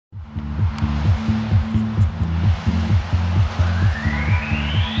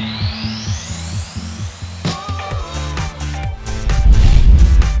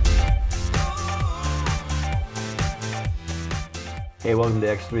Hey, welcome to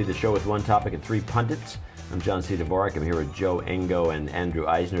X3, the show with one topic and three pundits. I'm John C. Dvorak. I'm here with Joe Engo and Andrew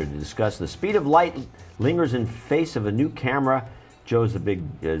Eisner to discuss the speed of light lingers in face of a new camera. Joe's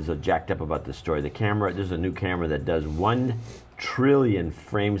jacked up about this story. The camera, there's a new camera that does 1 trillion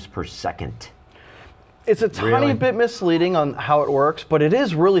frames per second. It's a tiny bit misleading on how it works, but it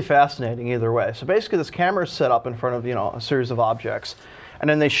is really fascinating either way. So basically this camera is set up in front of, a series of objects, and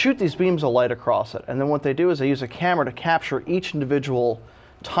then they shoot these beams of light across it. And then what they do is they use a camera to capture each individual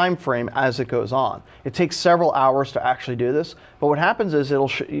time frame as it goes on. It takes several hours to actually do this, but what happens is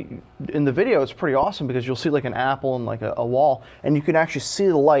in the video it's pretty awesome because you'll see like an apple and like a wall, and you can actually see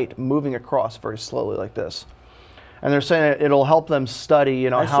the light moving across very slowly like this. And they're saying it'll help them study,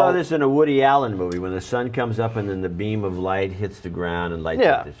 I saw this in a Woody Allen movie when the sun comes up and then the beam of light hits the ground and lights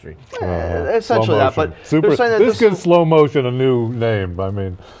up the street. Essentially that, but they're saying that this gives slow motion a new name. I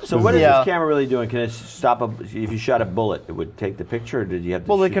mean, so what is this camera really doing? Can it stop if you shot a bullet, it would take the picture, or did you have to?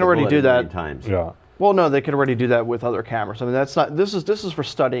 Well, they can already do that. Times? Yeah. Well, no, they can already do that with other cameras. I mean, that's not. This is for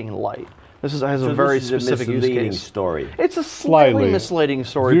studying light. This has a very specific use case. Story. It's a slightly misleading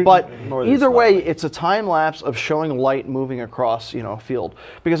story, but either way, it's a time lapse of showing light moving across, a field.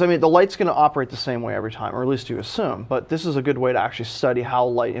 Because I mean, the light's going to operate the same way every time, or at least you assume. But this is a good way to actually study how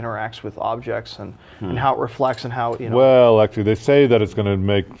light interacts with objects and how it reflects and how Well, actually, they say that it's going to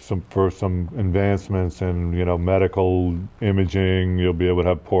make some advancements in medical imaging. You'll be able to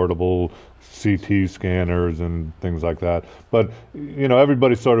have portable CT scanners and things like that. But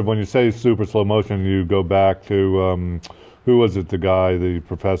everybody sort of, when you say super slow motion, you go back to who was it? The guy, the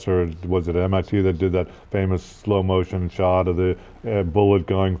professor, was it M.I.T. that did that famous slow motion shot of the bullet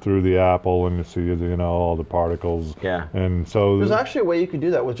going through the apple, and you see all the particles. Yeah. And so there's actually a way you can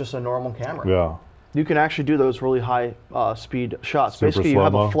do that with just a normal camera. Yeah. You can actually do those really high speed shots. Basically, you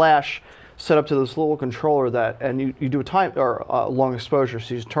have a flash set up to this little controller and you do a time or long exposure.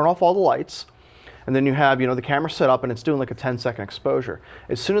 So you turn off all the lights, and then you have the camera set up and it's doing like a 10-second exposure.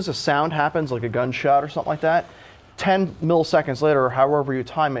 As soon as a sound happens, like a gunshot or something like that, 10 milliseconds later, or however you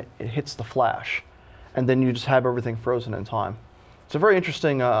time it, it hits the flash, and then you just have everything frozen in time. It's a very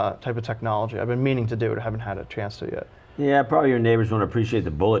interesting type of technology. I've been meaning to do it. I haven't had a chance to yet. Yeah, probably your neighbors won't appreciate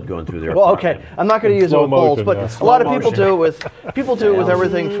the bullet going through their Well, apartment. okay, I'm not going to use it with bullets, but a lot of people do it with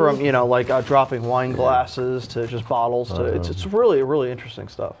everything from like dropping wine glasses to just bottles to it's really interesting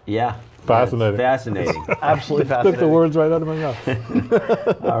stuff. Yeah, fascinating. Fascinating. Absolutely fascinating. Took the words right out of my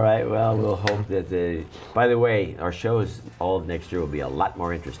mouth. All right. Well, we'll hope that by the way, our shows all of next year will be a lot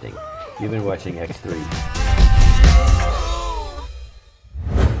more interesting. You've been watching X3.